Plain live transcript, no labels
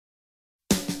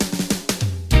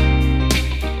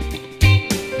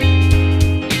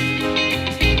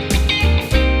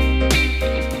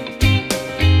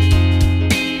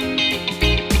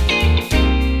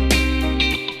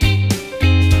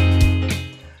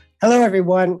Hello,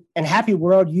 everyone, and happy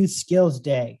World Youth Skills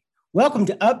Day. Welcome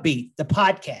to Upbeat, the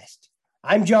podcast.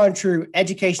 I'm John True,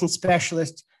 Education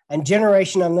Specialist and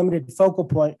Generation Unlimited focal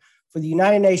point for the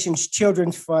United Nations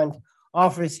Children's Fund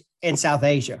office in South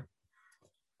Asia.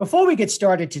 Before we get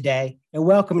started today and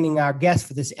welcoming our guests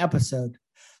for this episode,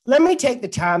 let me take the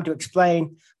time to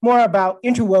explain more about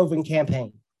Interwoven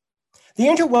Campaign. The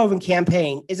Interwoven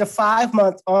Campaign is a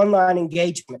 5-month online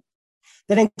engagement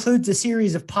that includes a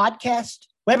series of podcasts,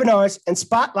 webinars, and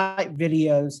spotlight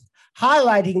videos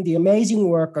highlighting the amazing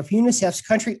work of UNICEF's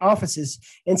country offices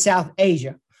in South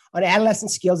Asia on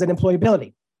adolescent skills and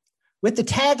employability. With the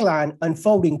tagline,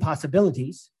 Unfolding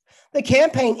Possibilities, the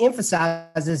campaign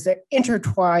emphasizes the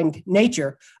intertwined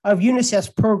nature of UNICEF's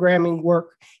programming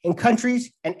work in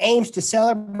countries and aims to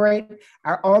celebrate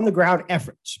our on-the-ground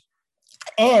efforts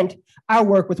and our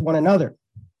work with one another.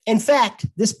 In fact,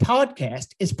 this podcast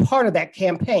is part of that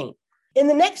campaign. In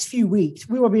the next few weeks,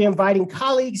 we will be inviting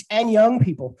colleagues and young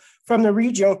people from the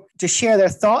region to share their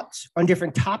thoughts on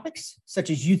different topics, such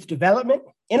as youth development,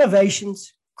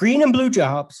 innovations, green and blue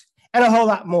jobs, and a whole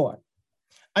lot more.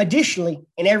 Additionally,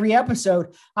 in every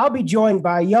episode, I'll be joined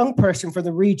by a young person from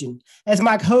the region as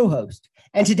my co-host.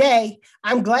 And today,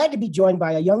 I'm glad to be joined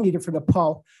by a young leader from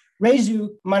Nepal,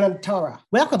 Rezu Manantara.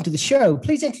 Welcome to the show.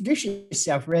 Please introduce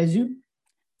yourself, Rezu.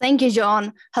 Thank you,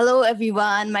 John. Hello,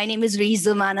 everyone. My name is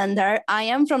Rezu Manandar. I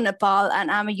am from Nepal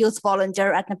and I'm a youth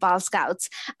volunteer at Nepal Scouts.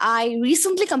 I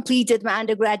recently completed my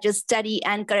undergraduate study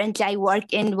and currently I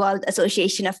work in World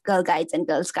Association of Girl Guides and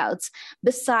Girl Scouts.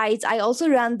 Besides, I also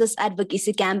run this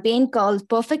advocacy campaign called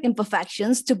Perfect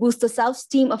Imperfections to boost the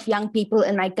self-esteem of young people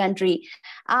in my country.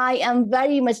 I am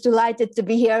very much delighted to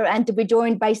be here and to be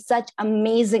joined by such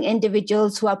amazing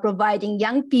individuals who are providing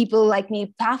young people like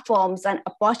me platforms and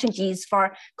opportunities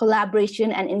for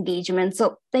collaboration and engagement.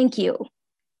 So thank you.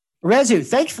 Rezu,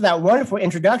 thanks for that wonderful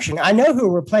introduction. I know who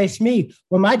will replace me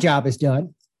when my job is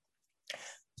done.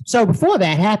 So before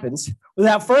that happens,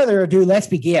 without further ado, let's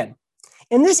begin.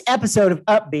 In this episode of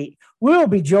Upbeat, we will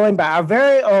be joined by our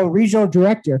very own regional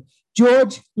director,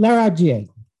 George Laragier,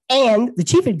 and the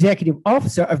chief executive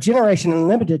officer of Generation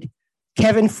Unlimited,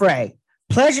 Kevin Frey.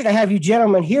 Pleasure to have you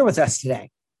gentlemen here with us today.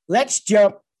 Let's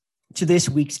jump to this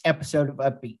week's episode of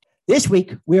Upbeat. This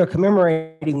week, we are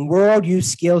commemorating World Youth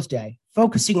Skills Day,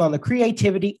 focusing on the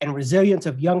creativity and resilience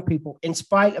of young people in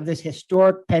spite of this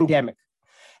historic pandemic.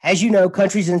 As you know,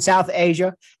 countries in South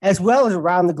Asia, as well as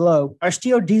around the globe, are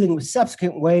still dealing with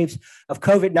subsequent waves of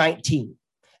COVID-19.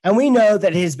 And we know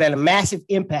that it has been a massive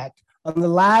impact on the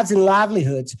lives and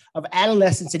livelihoods of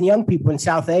adolescents and young people in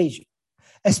South Asia,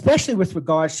 especially with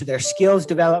regards to their skills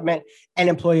development and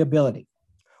employability.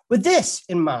 With this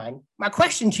in mind, my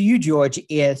question to you, George,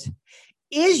 is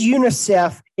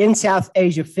UNICEF in South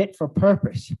Asia fit for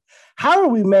purpose? How are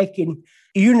we making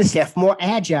UNICEF more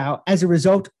agile as a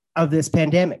result of this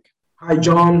pandemic? Hi,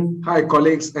 John. Hi,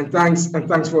 colleagues, and thanks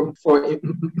for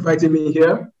inviting me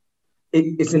here.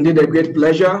 It's indeed a great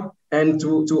pleasure. And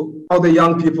to all the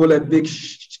young people, a big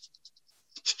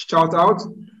shout out.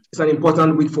 It's an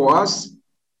important week for us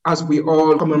as we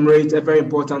all commemorate a very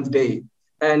important day.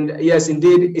 And yes,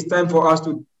 indeed, it's time for us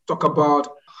to talk about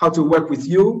how to work with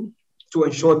you to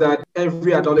ensure that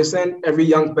every adolescent, every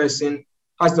young person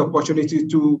has the opportunity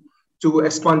to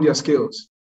expand their skills.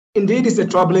 Indeed, it's a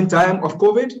troubling time of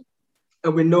COVID,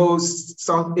 and we know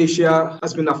South Asia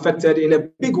has been affected in a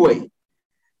big way.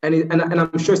 And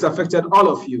I'm sure it's affected all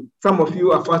of you. Some of you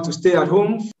have had to stay at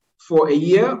home for a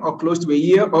year or close to a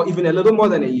year or even a little more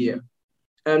than a year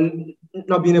and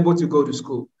not being able to go to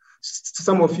school.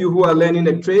 Some of you who are learning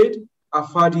a trade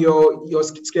have had your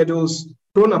schedules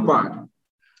thrown apart.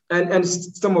 And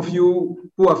some of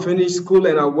you who have finished school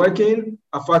and are working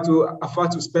have had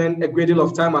to spend a great deal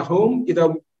of time at home,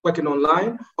 either working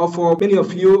online, or for many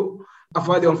of you have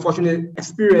had the unfortunate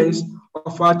experience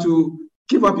of had to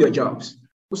give up your jobs.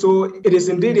 So it is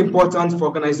indeed important for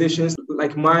organizations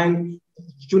like mine,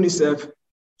 UNICEF,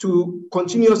 to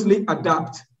continuously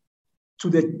adapt to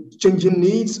the changing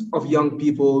needs of young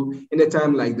people in a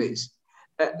time like this.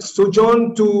 So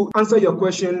John, to answer your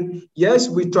question, yes,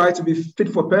 we try to be fit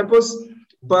for purpose,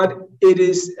 but it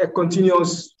is a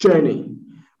continuous journey.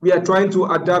 We are trying to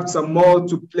adapt some more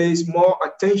to place more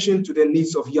attention to the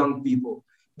needs of young people,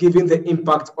 given the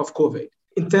impact of COVID,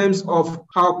 in terms of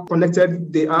how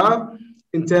connected they are,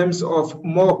 in terms of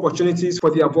more opportunities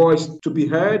for their voice to be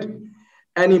heard,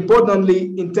 and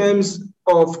importantly, in terms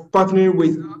of partnering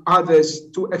with others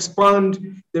to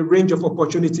expand the range of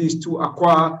opportunities to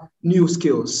acquire new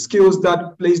skills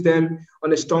that place them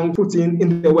on a strong footing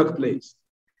in the workplace.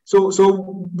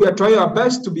 So we are trying our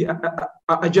best to be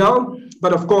agile,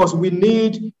 but of course we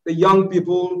need the young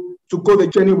people to go the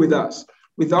journey with us.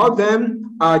 Without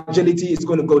them, our agility is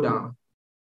going to go down.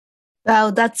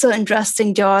 Wow, that's so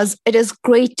interesting, George. It is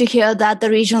great to hear that the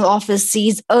regional office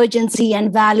sees urgency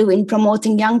and value in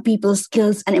promoting young people's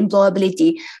skills and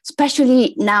employability,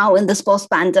 especially now in this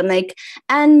post-pandemic.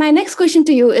 And my next question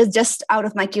to you is just out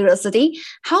of my curiosity.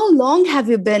 How long have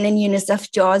you been in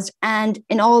UNICEF, George? And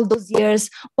in all those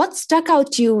years, what stuck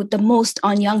out to you the most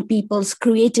on young people's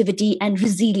creativity and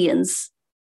resilience?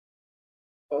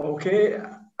 Okay,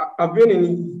 I've been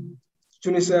in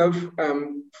UNICEF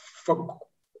for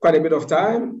quite a bit of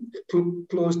time,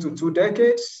 close to 2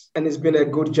 decades, and it's been a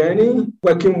good journey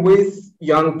working with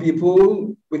young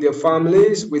people, with their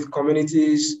families, with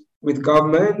communities, with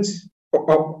governments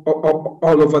all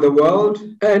over the world.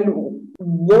 And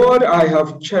what I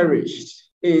have cherished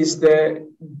is the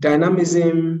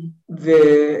dynamism,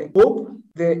 the hope,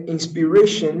 the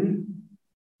inspiration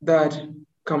that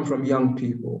come from young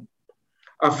people.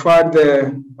 I've had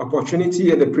the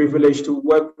opportunity and the privilege to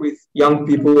work with young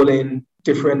people in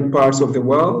different parts of the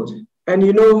world. And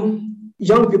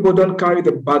young people don't carry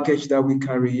the baggage that we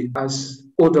carry as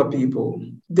older people.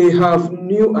 They have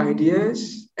new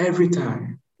ideas every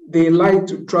time. They like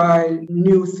to try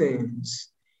new things.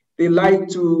 They like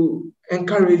to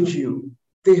encourage you.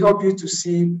 They help you to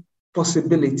see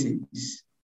possibilities.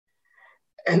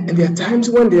 And there are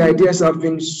times when the ideas have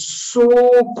been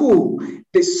so cool,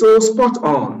 they're so spot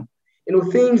on.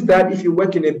 Things that if you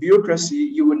work in a bureaucracy,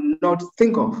 you would not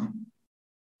think of.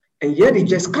 And yet it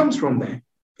just comes from there.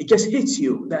 It just hits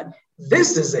you that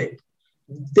this is it.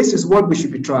 This is what we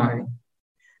should be trying.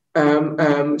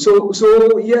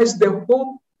 So yes, the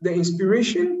hope, the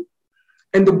inspiration,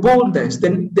 and the boldness, the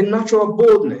natural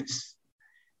boldness,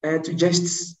 to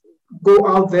just go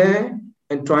out there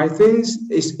and try things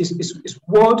is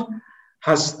what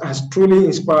has truly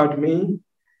inspired me.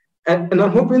 And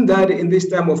I'm hoping that in this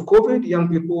time of COVID, young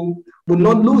people will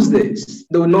not lose this.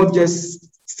 They will not just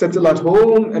settle at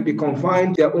home and be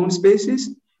confined to their own spaces,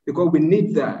 because we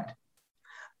need that.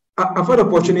 I've had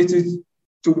opportunities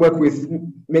to work with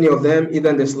many of them, either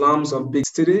in the slums of big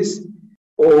cities,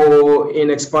 or in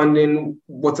expanding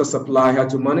water supply, how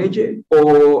to manage it,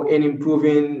 or in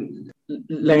improving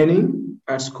learning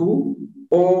at school,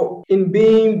 or in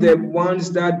being the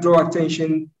ones that draw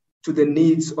attention to the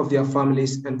needs of their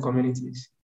families and communities.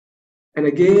 And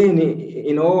again,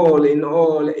 in all,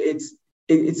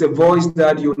 it's a voice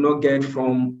that you will not get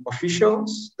from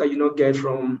officials, that you not get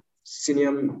from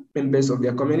senior members of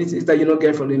their communities, that you not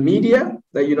get from the media,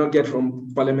 that you not get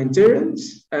from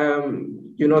parliamentarians,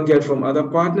 you not get from other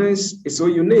partners. It's so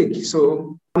unique.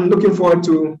 So I'm looking forward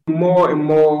to more and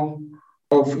more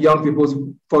of young people's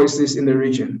voices in the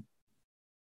region.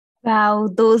 Wow,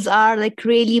 those are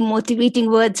really motivating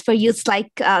words for youths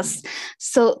like us.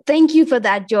 So thank you for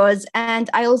that, George. And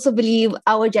I also believe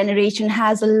our generation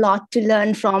has a lot to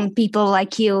learn from people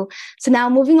like you. So now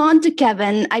moving on to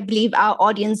Kevin, I believe our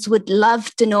audience would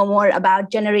love to know more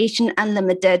about Generation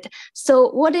Unlimited. So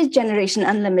what is Generation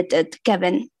Unlimited,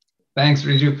 Kevin? Thanks,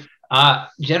 Riju.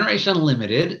 Generation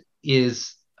Unlimited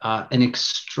is an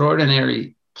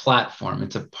extraordinary platform.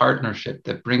 It's a partnership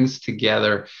that brings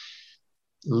together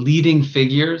leading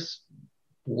figures,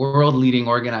 world-leading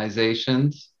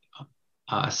organizations,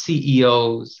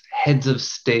 CEOs, heads of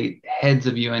state, heads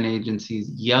of UN agencies,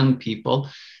 young people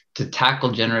to tackle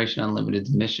Generation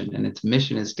Unlimited's mission. And its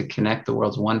mission is to connect the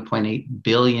world's 1.8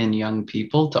 billion young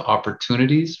people to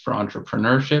opportunities for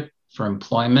entrepreneurship, for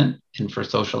employment, and for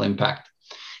social impact.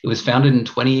 It was founded in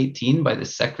 2018 by the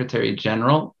Secretary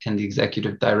General and the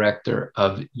Executive Director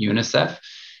of UNICEF.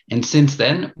 And since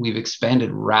then, we've expanded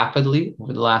rapidly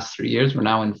over the last 3 years. We're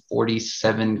now in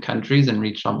 47 countries and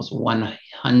reached almost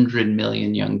 100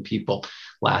 million young people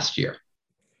last year.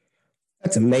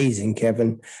 That's amazing,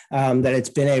 Kevin, that it's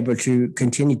been able to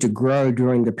continue to grow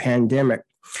during the pandemic.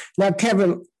 Now,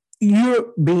 Kevin,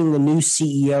 you're being the new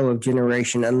CEO of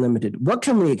Generation Unlimited. What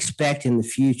can we expect in the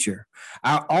future?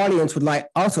 Our audience would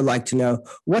also like to know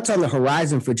what's on the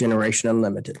horizon for Generation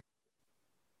Unlimited.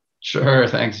 Sure,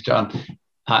 thanks, John.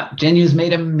 Genu has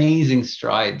made amazing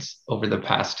strides over the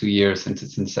past 2 years since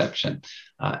its inception.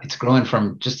 It's grown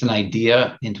from just an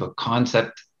idea into a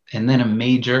concept and then a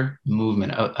major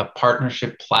movement, a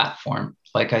partnership platform,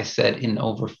 like I said, in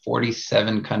over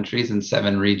 47 countries and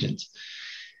 7 regions.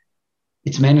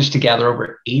 It's managed to gather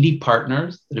over 80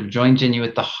 partners that have joined Genu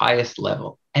at the highest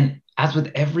level. And as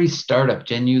with every startup,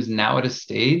 Genu is now at a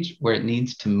stage where it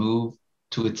needs to move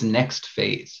to its next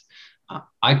phase.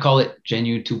 I call it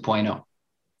Genu 2.0.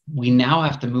 We now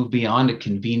have to move beyond a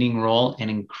convening role and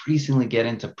increasingly get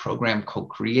into program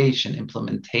co-creation,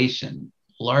 implementation,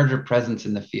 larger presence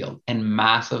in the field, and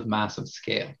massive, massive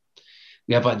scale.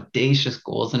 We have audacious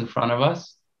goals in front of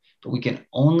us, but we can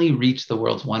only reach the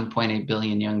world's 1.8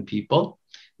 billion young people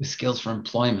with skills for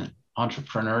employment,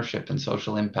 entrepreneurship, and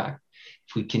social impact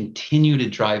if we continue to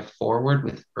drive forward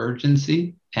with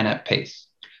urgency and at pace.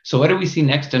 So what do we see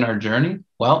next in our journey?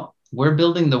 Well, we're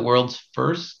building the world's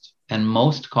first and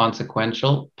most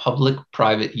consequential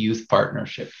public-private youth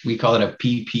partnership. We call it a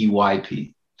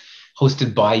PPYP,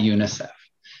 hosted by UNICEF,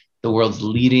 the world's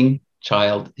leading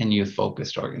child and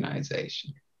youth-focused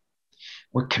organization.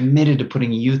 We're committed to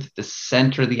putting youth at the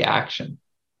center of the action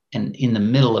and in the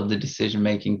middle of the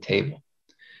decision-making table.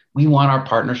 We want our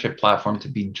partnership platform to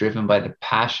be driven by the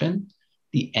passion,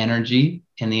 the energy,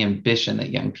 and the ambition that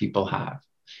young people have.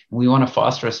 And we want to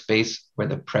foster a space where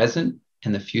the present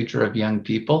and the future of young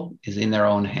people is in their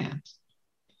own hands.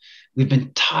 We've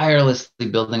been tirelessly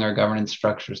building our governance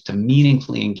structures to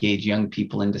meaningfully engage young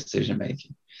people in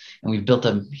decision-making. And we've built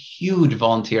a huge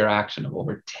volunteer action of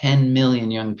over 10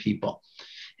 million young people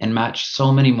and matched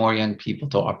so many more young people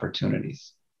to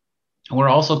opportunities. And we're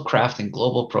also crafting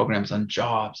global programs on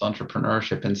jobs,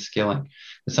 entrepreneurship, and skilling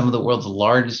with some of the world's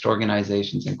largest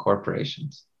organizations and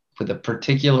corporations, with a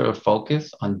particular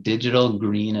focus on digital,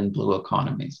 green, and blue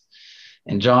economies.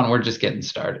 And John, we're just getting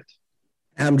started.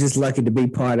 I'm just lucky to be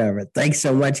part of it. Thanks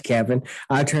so much, Kevin.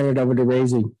 I'll turn it over to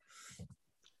Rezi.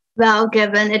 Well,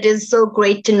 Kevin, it is so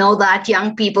great to know that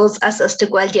young people's access to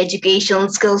quality education,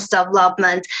 skills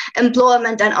development,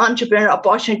 employment, and entrepreneur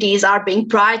opportunities are being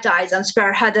prioritized and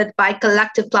spearheaded by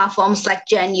collective platforms like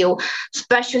GenU,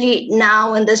 especially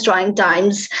now in these trying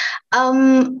times.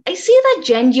 I see that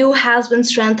GenU has been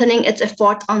strengthening its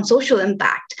effort on social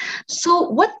impact. So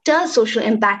what does social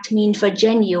impact mean for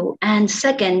GenU? And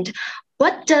second,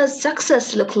 what does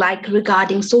success look like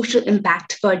regarding social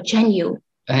impact for GenU?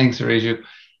 Thanks, Reju.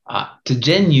 To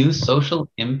GenU, social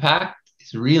impact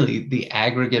is really the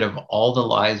aggregate of all the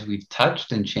lives we've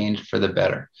touched and changed for the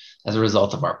better as a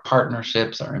result of our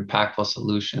partnerships, our impactful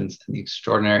solutions, and the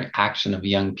extraordinary action of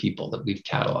young people that we've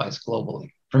catalyzed globally.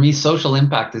 For me, social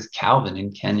impact is Calvin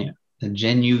in Kenya, the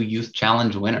GenU Youth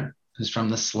Challenge winner, who's from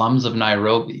the slums of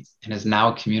Nairobi and is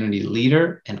now a community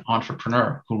leader and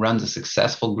entrepreneur who runs a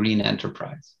successful green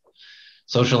enterprise.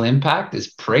 Social impact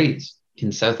is Praise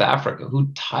in South Africa,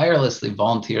 who tirelessly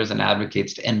volunteers and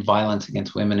advocates to end violence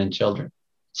against women and children.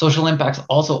 Social impact's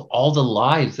also all the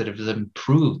lives that have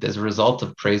improved as a result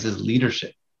of Praise's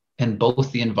leadership and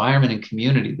both the environment and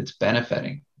community that's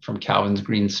benefiting from Calvin's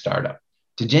green startup.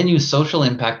 To GenU, social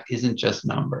impact isn't just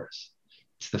numbers.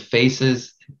 It's the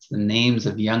faces, it's the names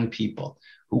of young people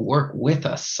who work with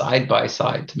us side by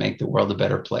side to make the world a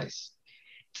better place.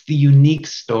 It's the unique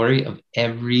story of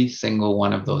every single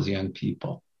one of those young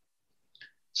people.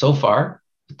 So far,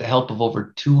 with the help of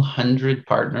over 200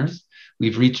 partners,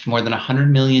 we've reached more than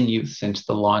 100 million youth since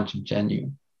the launch of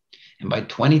GenU. And by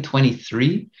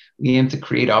 2023, we aim to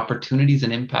create opportunities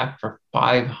and impact for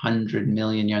 500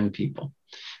 million young people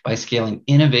by scaling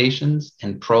innovations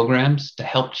and programs to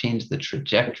help change the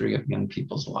trajectory of young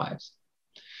people's lives.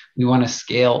 We want to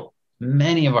scale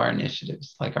many of our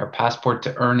initiatives, like our Passport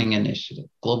to Earning initiative,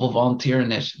 Global Volunteer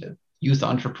Initiative, Youth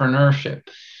Entrepreneurship,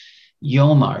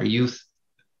 YOMA, our Youth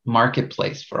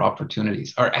Marketplace for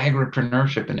Opportunities, our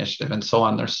Agripreneurship Initiative, and so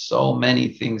on. There's so many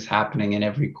things happening in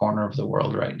every corner of the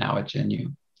world right now at GenU.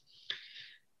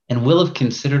 And we'll have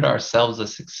considered ourselves a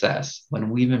success when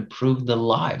we've improved the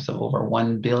lives of over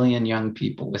 1 billion young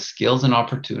people with skills and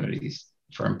opportunities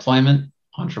for employment,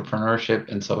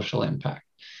 entrepreneurship, and social impact.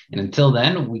 And until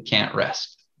then, we can't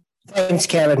rest. Thanks,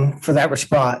 Kevin, for that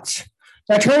response.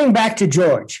 Now, turning back to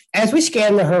George, as we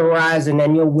scan the horizon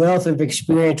and your wealth of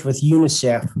experience with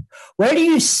UNICEF, where do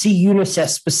you see UNICEF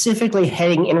specifically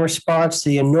heading in response to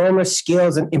the enormous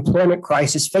skills and employment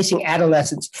crisis facing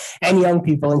adolescents and young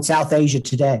people in South Asia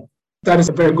today? That is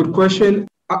a very good question.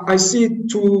 I see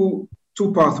two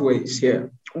pathways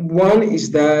here. One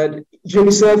is that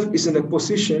UNICEF is in a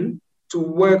position to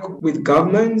work with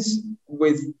governments,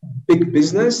 with big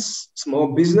business,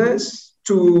 small business,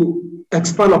 to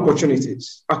expand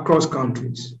opportunities across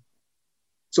countries.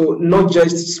 So not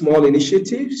just small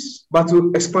initiatives, but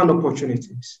to expand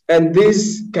opportunities. And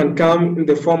this can come in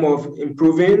the form of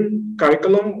improving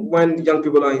curriculum when young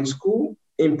people are in school,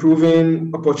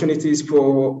 improving opportunities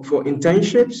for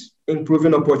internships,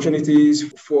 improving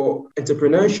opportunities for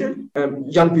entrepreneurship.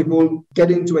 Young people get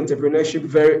into entrepreneurship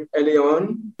very early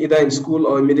on, either in school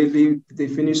or immediately they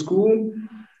finish school.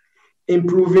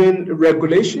 Improving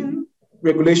regulations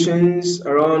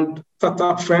around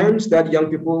startup firms that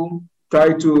young people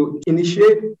try to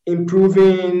initiate,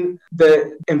 improving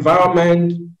the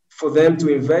environment for them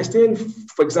to invest in.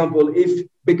 For example, if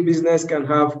big business can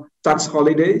have tax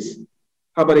holidays,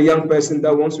 about a young person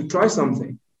that wants to try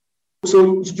something.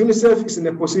 So UNICEF is in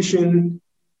a position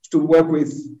to work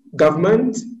with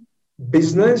government,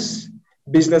 business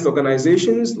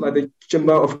organizations like the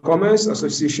Chamber of Commerce,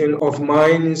 Association of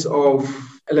Mines, of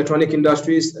Electronic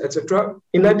Industries, etc.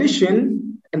 In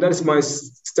addition, and that is my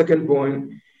second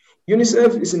point,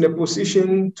 UNICEF is in a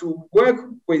position to work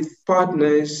with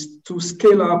partners to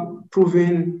scale up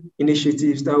proven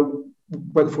initiatives that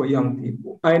work for young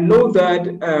people. I know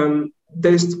that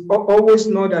there's always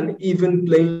not an even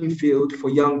playing field for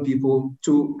young people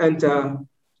to enter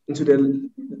into the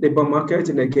labor market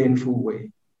in a gainful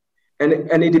way.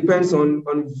 And it depends on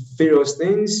various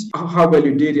things. How well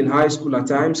you did in high school at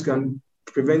times can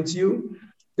prevent you,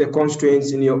 the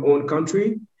constraints in your own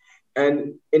country.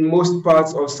 And in most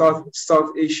parts of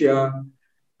South Asia,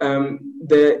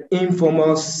 the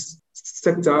informal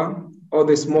sector or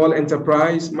the small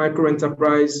enterprise, micro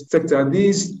enterprise sector,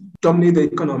 these dominate the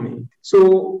economy.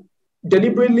 So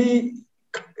deliberately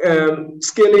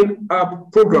scaling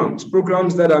up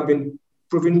programs that have been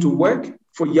proven to work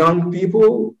for young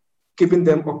people, giving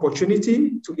them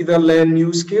opportunity to either learn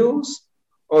new skills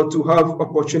or to have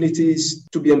opportunities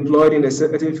to be employed in a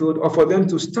certain field, or for them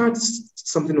to start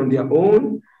something on their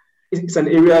own. It's an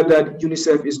area that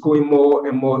UNICEF is going more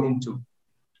and more into.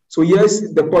 So yes,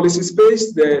 the policy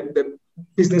space, the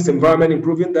business environment,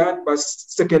 improving that, but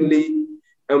secondly,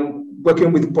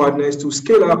 working with partners to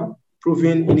scale up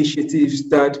proven initiatives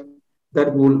that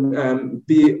will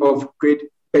be of great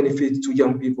benefit to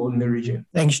young people in the region.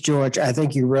 Thanks, George. I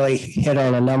think you really hit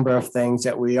on a number of things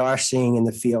that we are seeing in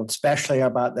the field, especially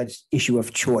about the issue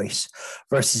of choice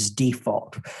versus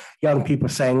default. Young people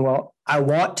saying, well, I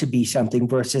want to be something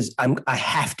versus I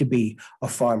have to be a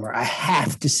farmer. I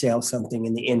have to sell something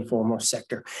in the informal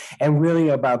sector, and really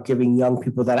about giving young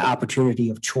people that opportunity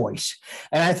of choice.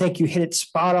 And I think you hit it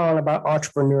spot on about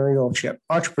entrepreneurship,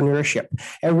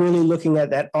 and really looking at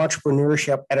that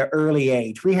entrepreneurship at an early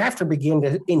age. We have to begin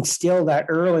to instill that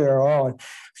earlier on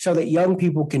so that young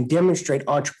people can demonstrate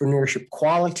entrepreneurship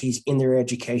qualities in their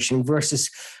education versus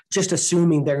just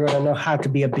assuming they're going to know how to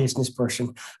be a business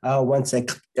person once they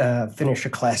finish a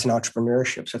class in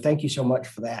entrepreneurship. So thank you so much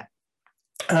for that.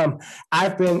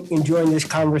 I've been enjoying this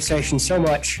conversation so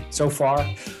much so far,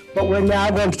 but we're now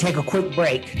going to take a quick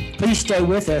break. Please stay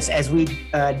with us as we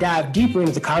dive deeper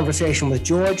into the conversation with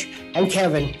George and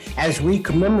Kevin as we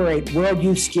commemorate World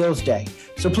Youth Skills Day.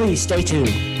 So please stay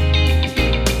tuned.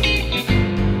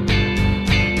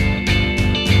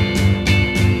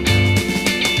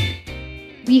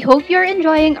 We hope you're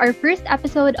enjoying our first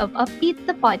episode of Upbeat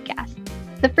the Podcast,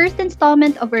 the first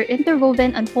installment of our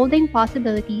Interwoven Unfolding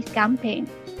Possibilities campaign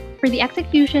for the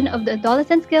execution of the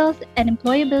Adolescent Skills and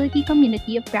Employability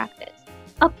Community of Practice.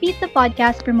 Upbeat the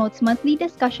Podcast promotes monthly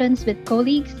discussions with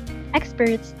colleagues,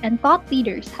 experts, and thought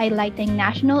leaders highlighting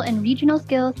national and regional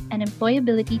skills and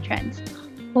employability trends.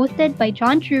 Hosted by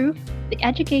John True, the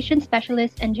Education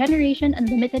Specialist and Generation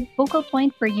Unlimited focal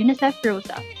point for UNICEF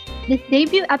Rosa. This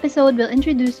debut episode will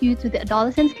introduce you to the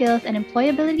Adolescent Skills and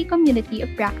Employability Community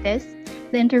of Practice,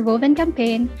 the Interwoven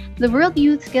Campaign, the World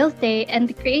Youth Skills Day, and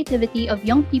the creativity of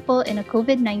young people in a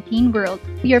COVID-19 world.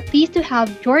 We are pleased to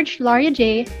have George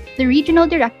Laurier, the Regional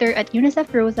Director at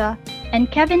UNICEF Rosa,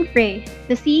 and Kevin Frey,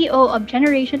 the CEO of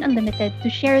Generation Unlimited, to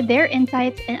share their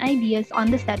insights and ideas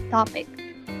on the said topic.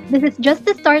 This is just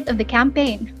the start of the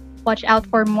campaign. Watch out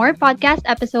for more podcast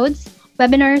episodes,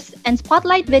 webinars, and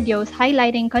spotlight videos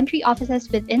highlighting country offices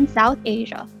within South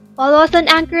Asia. Follow us on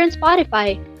Anchor and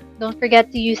Spotify. Don't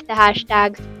forget to use the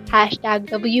hashtags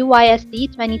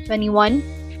 #WYSD2021,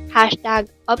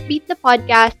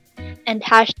 #UpbeatThePodcast, and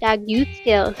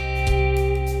 #YouthSkills.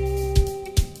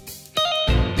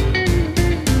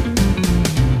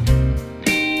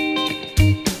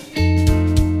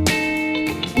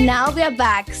 Now we are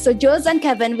back. So, Jules and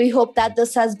Kevin, we hope that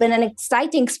this has been an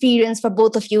exciting experience for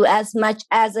both of you as much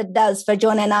as it does for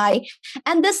John and I.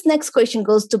 And this next question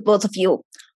goes to both of you.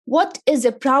 What is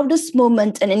your proudest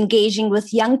moment in engaging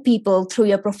with young people through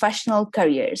your professional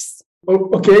careers?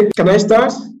 Okay, can I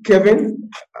start, Kevin?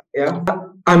 Yeah,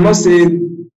 I must say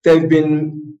there have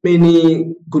been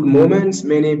many good moments,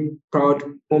 many proud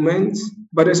moments,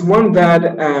 but there's one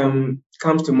that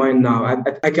comes to mind now.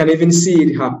 I can even see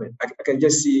it happen. I can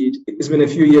just see it. It's been a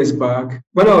few years back.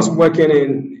 When I was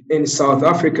working in South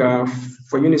Africa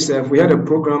for UNICEF, we had a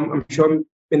program. I'm sure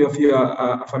many of you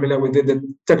are familiar with it, the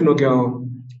Techno Girl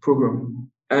program.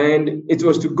 And it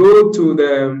was to go to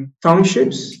the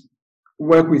townships,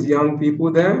 work with young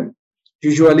people there,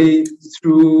 usually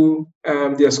through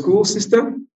their school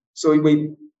system. So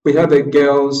we had the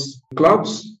girls'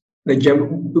 clubs the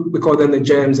gem, we call them the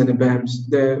gems and the BAMs,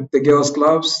 the girls'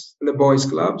 clubs and the boys'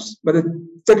 clubs. But the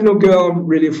Techno Girl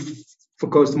really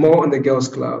focused more on the girls'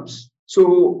 clubs.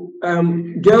 So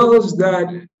girls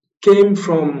that came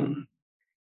from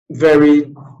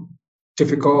very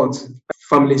difficult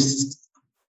family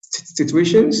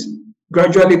situations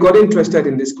gradually got interested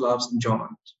in these clubs and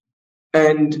joined.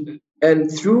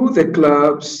 And through the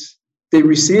clubs, they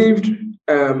received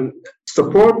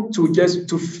support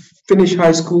to finish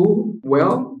high school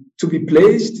well, to be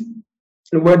placed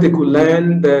and where they could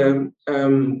learn the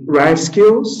right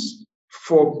skills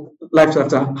for life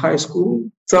after high school.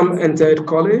 Some entered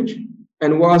college,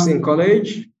 and whilst in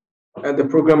college, the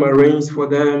program arranged for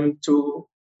them to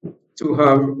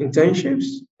have internships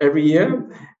every year.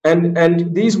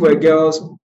 And these were girls,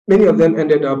 many of them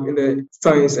ended up in the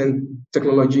science and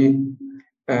technology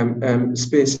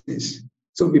spaces.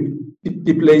 So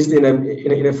be placed in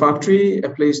a factory, a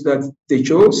place that they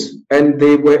chose, and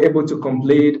they were able to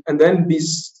complete and then be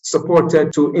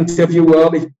supported to interview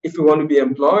well if you want to be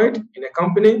employed in a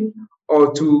company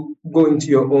or to go into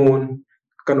your own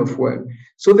kind of work.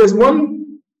 So there's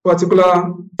one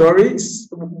particular story,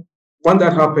 one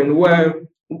that happened where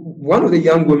one of the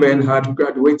young women had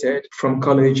graduated from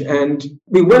college, and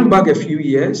we went back a few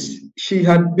years. She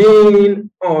had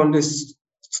been on this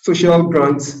social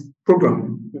grants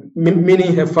program,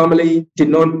 meaning her family did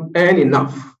not earn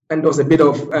enough, and there was a bit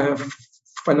of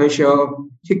financial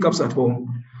hiccups at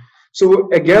home. So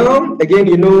a girl, again,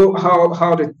 you know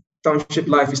how the township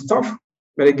life is tough,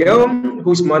 but a girl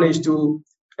who's managed to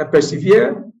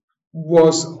persevere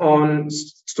was on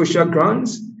social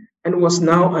grants and was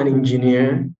now an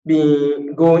engineer,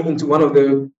 going into one of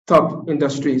the top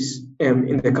industries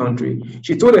in the country.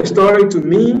 She told a story to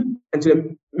me and to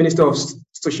the Minister of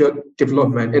Social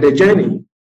Development and the journey,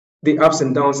 the ups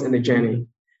and downs in the journey.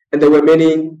 And there were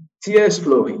many tears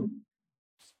flowing.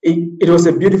 It was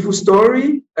a beautiful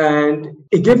story, and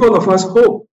it gave all of us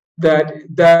hope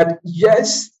that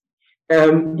yes,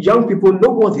 young people know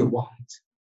what they want.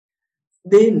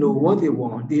 They know what they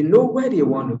want. They know where they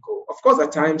want to go. Of course,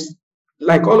 at times,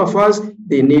 like all of us,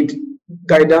 they need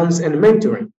guidance and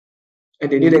mentoring, and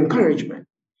they need encouragement.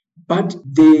 But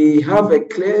they have a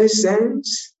clear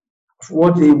sense of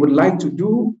what they would like to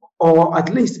do, or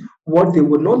at least what they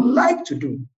would not like to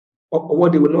do, or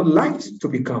what they would not like to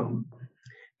become.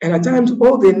 And at times,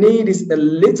 all they need is a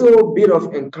little bit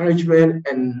of encouragement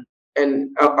and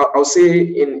I'll say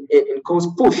in quotes,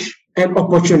 push and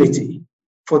opportunity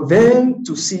for them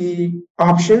to see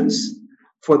options,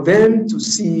 for them to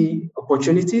see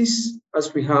opportunities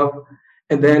as we have,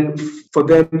 and then for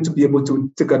them to be able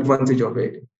to take advantage of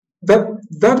it.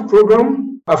 That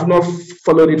program, I've not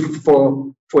followed it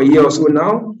for a year or so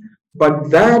now,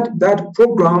 but that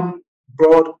program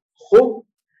brought hope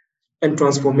and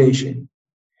transformation.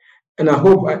 And I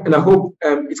hope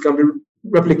it can be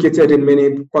replicated in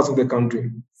many parts of the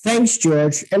country. Thanks,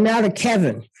 George. And now to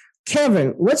Kevin. Kevin,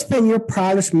 what's been your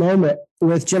proudest moment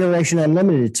with Generation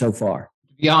Unlimited so far?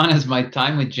 To be honest, my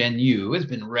time with Gen U has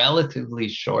been relatively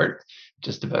short,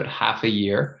 just about half a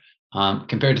year,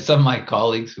 compared to some of my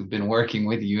colleagues who've been working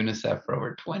with UNICEF for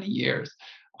over 20 years.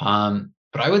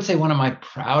 But I would say one of my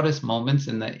proudest moments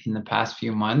in the past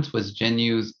few months was Gen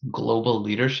U's Global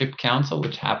Leadership Council,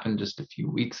 which happened just a few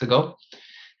weeks ago.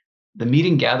 The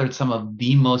meeting gathered some of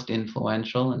the most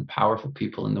influential and powerful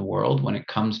people in the world when it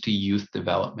comes to youth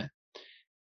development.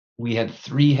 We had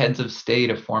 3 heads of state,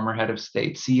 a former head of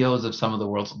state, CEOs of some of the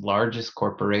world's largest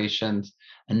corporations,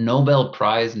 a Nobel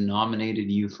Prize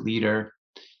nominated youth leader,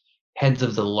 heads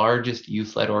of the largest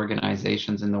youth-led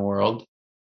organizations in the world.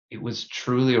 It was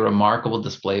truly a remarkable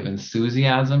display of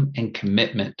enthusiasm and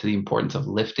commitment to the importance of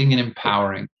lifting and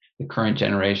empowering the current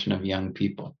generation of young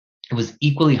people. It was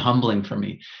equally humbling for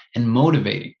me and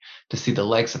motivating to see the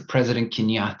likes of President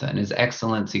Kenyatta and His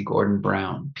Excellency Gordon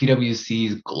Brown,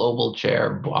 PwC's Global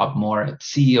Chair Bob Morat,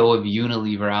 CEO of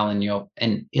Unilever Alan Yope,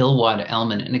 and Ilwad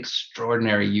Elman, an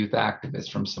extraordinary youth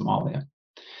activist from Somalia,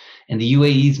 and the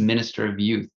UAE's Minister of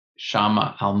Youth,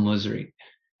 Shama Al-Muzri,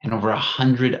 and over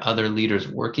 100 other leaders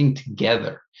working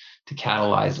together to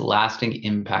catalyze lasting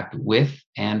impact with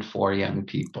and for young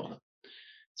people.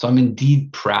 So I'm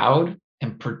indeed proud,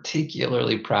 and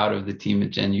particularly proud of the team at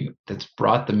Gen U that's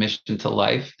brought the mission to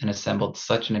life and assembled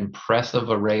such an impressive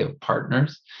array of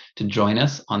partners to join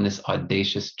us on this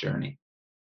audacious journey.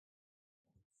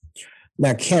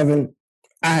 Now, Kevin,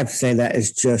 I have to say that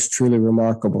is just truly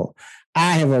remarkable.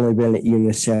 I have only been at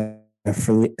UNICEF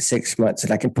for 6 months,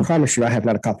 and I can promise you I have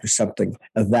not accomplished something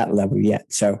of that level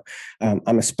yet. So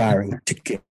I'm aspiring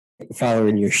to follow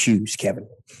in your shoes, Kevin.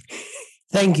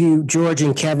 Thank you, George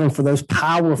and Kevin, for those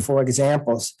powerful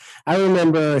examples. I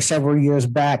remember several years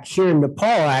back here in Nepal,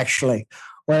 actually,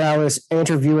 when I was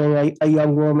interviewing a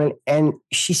young woman, and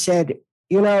she said,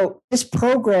 this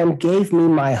program gave me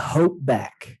my hope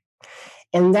back.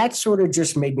 And that sort of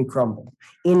just made me crumble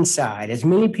inside. As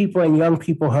many people and young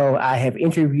people who I have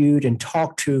interviewed and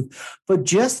talked to, but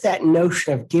just that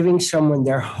notion of giving someone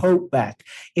their hope back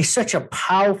is such a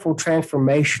powerful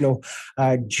transformational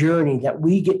journey that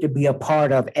we get to be a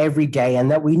part of every day,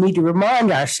 and that we need to remind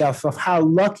ourselves of how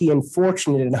lucky and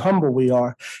fortunate and humble we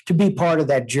are to be part of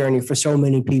that journey for so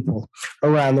many people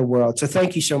around the world. So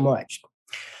thank you so much.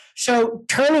 So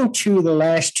turning to the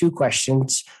last two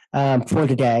questions for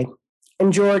today,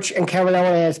 and George and Kevin, I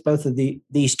want to ask both of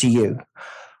these to you.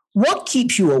 What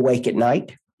keeps you awake at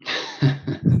night?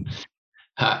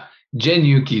 Gen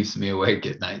U keeps me awake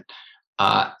at night.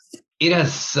 It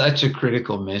has such a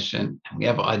critical mission, and we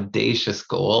have audacious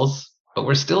goals, but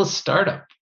we're still a startup.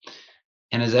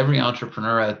 And as every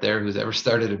entrepreneur out there who's ever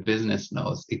started a business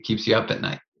knows, it keeps you up at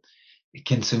night. It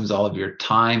consumes all of your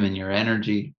time and your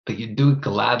energy, but you do it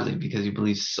gladly because you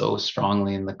believe so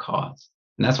strongly in the cause.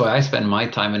 And that's why I spend my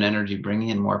time and energy bringing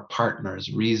in more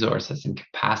partners, resources, and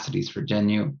capacities for Gen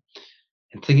U,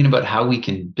 and thinking about how we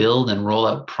can build and roll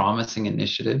out promising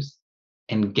initiatives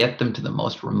and get them to the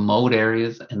most remote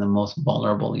areas and the most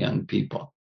vulnerable young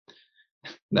people.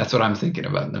 That's what I'm thinking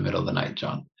about in the middle of the night,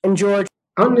 John. And George?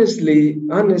 Honestly,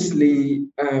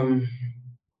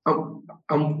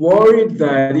 I'm worried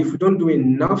that if we don't do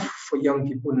enough for young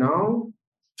people now,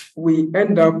 we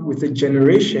end up with a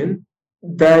generation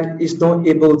that is not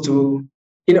able to,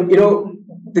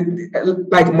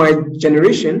 like my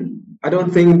generation. I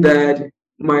don't think that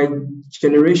my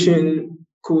generation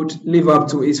could live up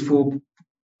to its full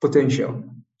potential,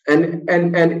 and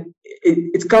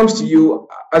it comes to you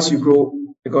as you grow,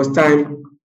 because time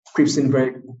creeps in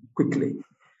very quickly.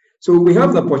 So we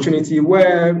have the opportunity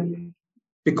where,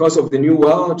 because of the new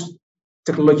world,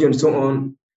 technology and so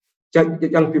on,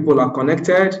 young people are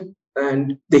connected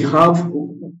and they have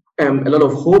a lot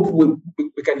of hope.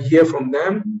 We can hear from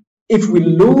them. If we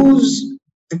lose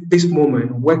this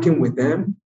moment working with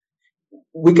them,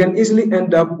 we can easily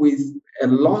end up with a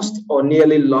lost or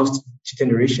nearly lost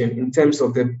generation in terms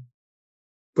of the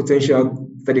potential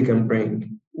that it can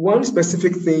bring. One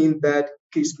specific thing that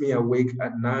keeps me awake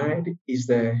at night is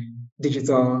the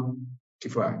digital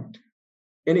divide.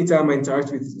 Anytime I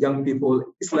interact with young people,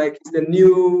 it's like it's the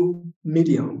new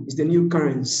medium, it's the new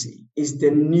currency, it's the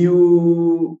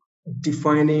new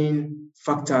defining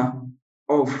factor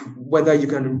of whether you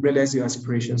can realize your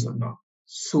aspirations or not.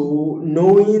 So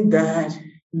knowing that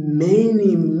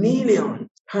many millions,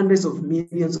 hundreds of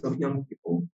millions of young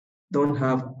people don't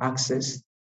have access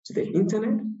to the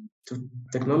internet, to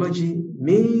technology,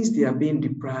 means they are being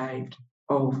deprived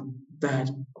of that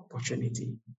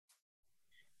opportunity.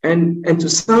 And to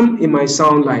some, it might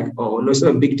sound like, oh, no, it's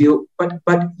not a big deal.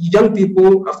 But young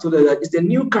people, after that, it's the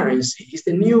new currency. It's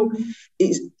the new,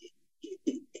 it's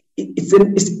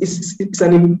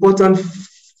an important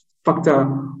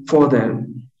factor for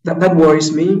them. That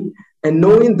worries me. And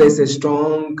knowing there's a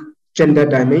strong gender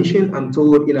dimension, I'm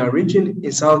told in our region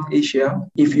in South Asia,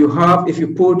 if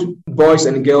you put boys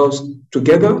and girls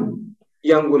together,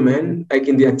 young women, like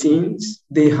in their teens,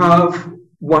 they have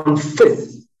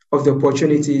 1/5 of the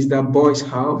opportunities that boys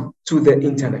have to the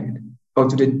internet or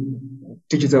to the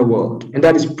digital world. And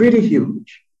that is pretty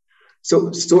huge.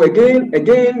 So again,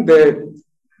 the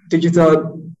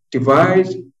digital divide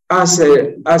as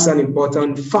an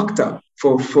important factor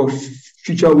for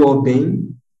future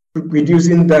well-being,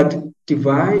 reducing that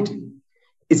divide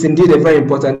is indeed a very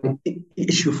important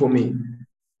issue for me.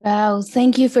 Wow,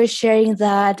 thank you for sharing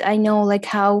that. I know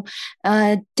how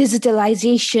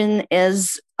digitalization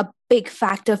is a big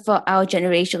factor for our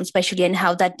generation, especially, and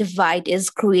how that divide is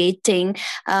creating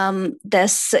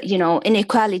this,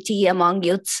 inequality among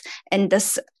youths in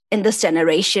this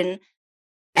generation.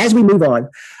 As we move on,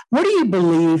 what do you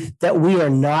believe that we are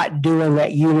not doing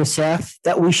at UNICEF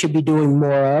that we should be doing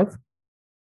more of?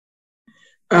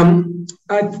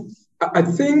 I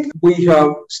think we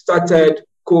have started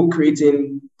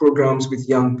co-creating programs with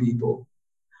young people.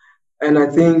 And I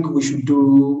think we should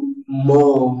do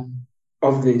more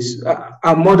of this.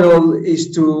 Our model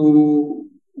is to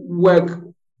work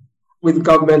with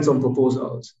governments on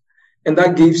proposals. And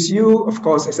that gives you, of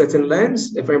course, a certain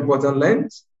lens, a very important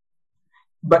lens.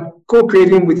 But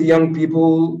co-creating with young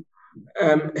people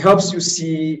helps you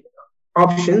see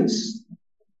options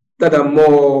that are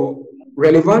more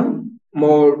relevant,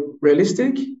 more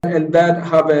realistic, and that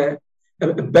have a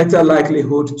better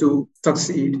likelihood to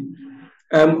succeed.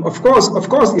 Of course,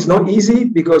 it's not easy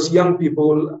because young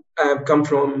people come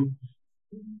from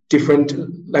different,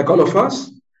 like all of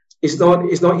us. It's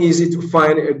not easy to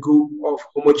find a group of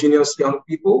homogeneous young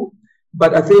people,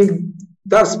 but I think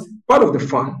that's part of the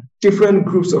fun. Different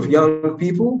groups of young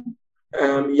people,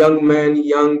 young men,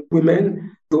 young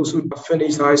women, those who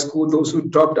finished high school, those who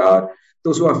dropped out,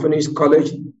 those who have finished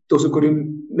college, those who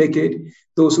couldn't make it,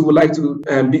 those who would like to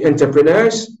be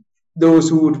entrepreneurs, those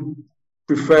who would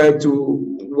prefer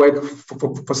to work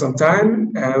for some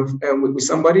time with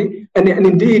somebody. And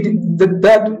indeed,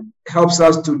 that helps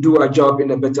us to do our job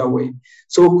in a better way.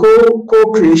 So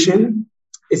co-creation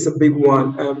is a big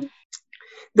one.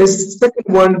 The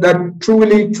second one that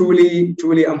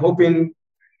truly, I'm hoping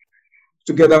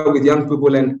together with young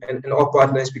people and all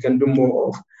partners we can do more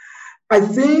of. I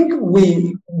think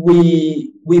we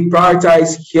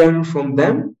prioritize hearing from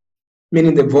them,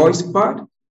 meaning the voice part,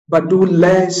 but do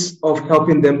less of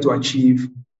helping them to achieve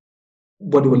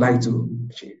what they would like to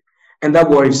achieve. And that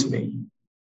worries me.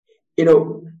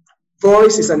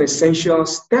 Voice is an essential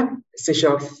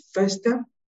first step.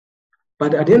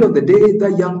 But at the end of the day,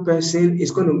 that young person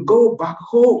is going to go back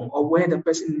home or where the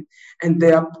person, and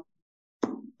there are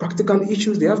practical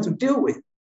issues they have to deal with,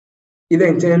 either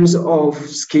in terms of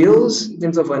skills, in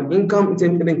terms of an income,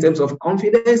 in terms of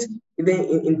confidence, even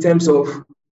in terms of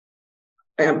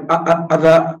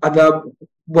other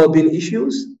well-being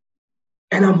issues.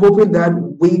 And I'm hoping that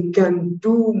we can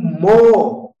do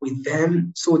more with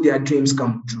them so their dreams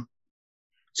come true.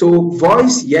 So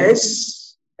voice, yes.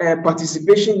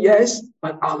 Participation, yes,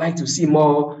 but I'd like to see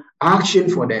more action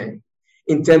for them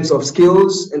in terms of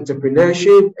skills,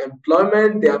 entrepreneurship,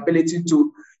 employment, the ability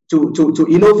to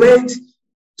innovate,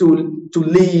 to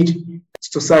lead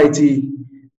society,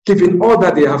 giving all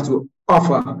that they have to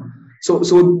offer.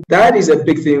 So that is a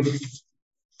big thing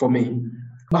for me.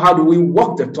 How do we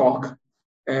walk the talk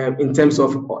in terms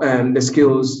of the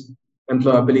skills,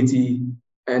 employability,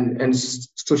 and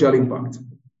social impact?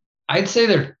 I'd say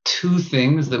there are two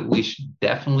things that we should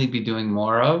definitely be doing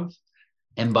more of.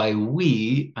 And by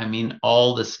we, I mean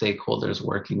all the stakeholders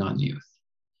working on youth.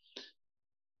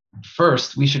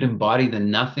 First, we should embody the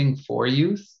nothing for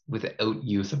youth without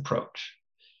youth approach.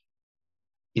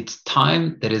 It's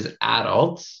time that as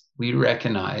adults, we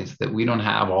recognize that we don't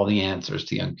have all the answers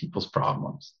to young people's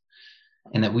problems,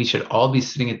 and that we should all be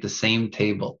sitting at the same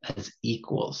table as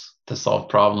equals to solve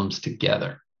problems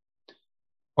together.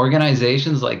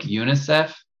 Organizations like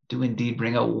UNICEF do indeed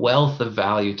bring a wealth of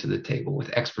value to the table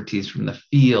with expertise from the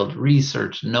field,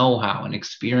 research, know-how, and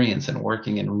experience in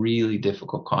working in really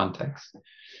difficult contexts.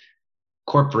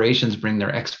 Corporations bring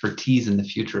their expertise in the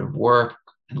future of work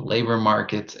and labor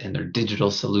markets and their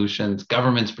digital solutions.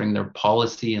 Governments bring their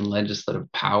policy and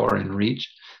legislative power and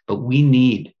reach. But we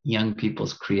need young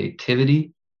people's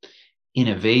creativity,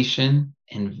 innovation,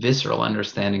 and visceral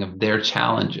understanding of their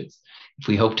challenges if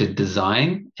we hope to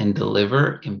design and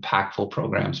deliver impactful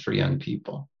programs for young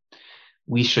people.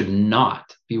 We should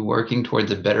not be working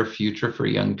towards a better future for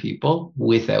young people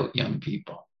without young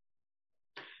people.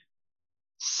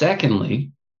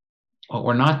 Secondly, what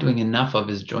we're not doing enough of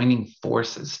is joining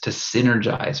forces to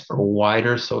synergize for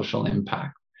wider social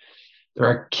impact. There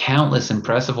are countless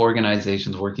impressive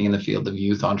organizations working in the field of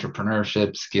youth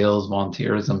entrepreneurship, skills,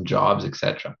 volunteerism, jobs,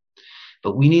 etc.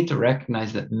 But we need to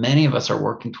recognize that many of us are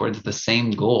working towards the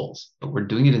same goals, but we're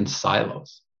doing it in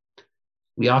silos.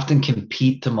 We often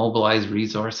compete to mobilize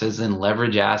resources and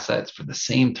leverage assets for the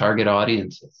same target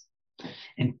audiences.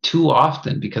 And too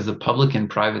often, because the public and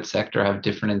private sector have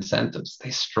different incentives,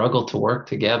 they struggle to work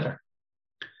together.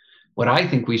 What I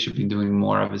think we should be doing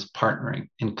more of is partnering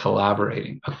and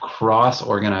collaborating across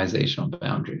organizational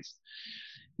boundaries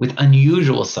with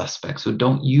unusual suspects who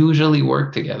don't usually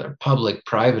work together, public,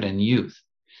 private, and youth,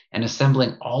 and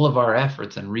assembling all of our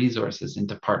efforts and resources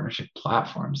into partnership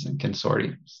platforms and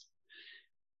consortiums.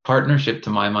 Partnership, to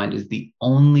my mind, is the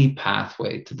only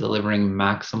pathway to delivering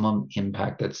maximum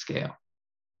impact at scale.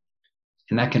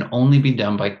 And that can only be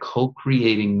done by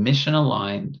co-creating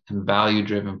mission-aligned and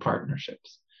value-driven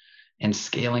partnerships and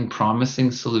scaling promising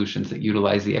solutions that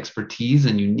utilize the expertise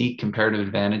and unique comparative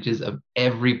advantages of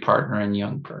every partner and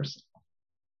young person.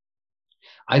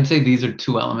 I'd say these are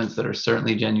two elements that are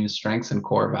certainly genuine strengths and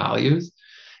core values,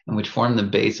 and which form the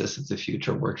basis of the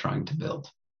future we're trying to build.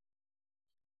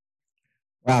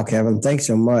 Wow, Kevin, thanks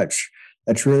so much.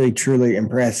 That's really, truly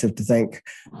impressive to think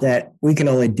that we can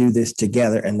only do this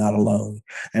together and not alone.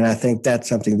 And I think that's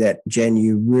something that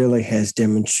Genu really has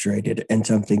demonstrated and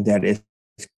something that is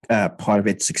part of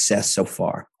its success so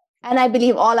far. And I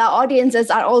believe all our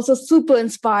audiences are also super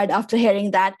inspired after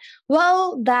hearing that.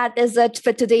 Well, that is it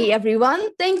for today, everyone.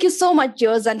 Thank you so much,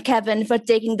 Jose and Kevin, for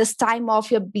taking this time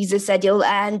off your busy schedule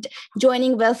and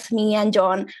joining with me and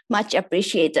John. Much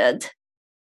appreciated.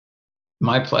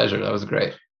 My pleasure. That was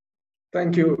great.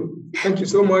 Thank you. Thank you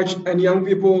so much. And young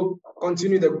people,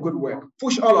 continue the good work.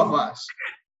 Push all of us,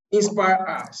 inspire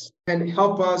us, and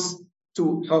help us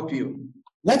to help you.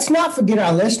 Let's not forget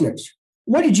our listeners.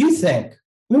 What did you think?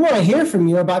 We want to hear from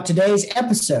you about today's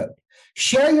episode.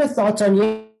 Share your thoughts on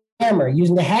Yammer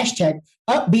using the hashtag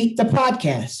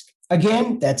 #UpbeatThePodcast.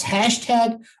 Again, that's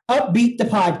hashtag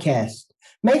 #UpbeatThePodcast.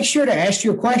 Make sure to ask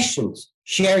your questions,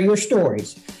 share your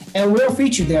stories, and we'll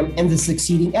feature them in the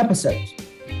succeeding episodes.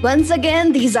 Once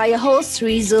again, these are your hosts,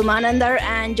 Rizu Manandar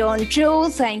and John Chu.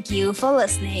 Thank you for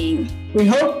listening. We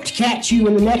hope to catch you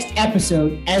in the next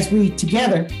episode as we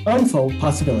together unfold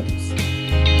possibilities.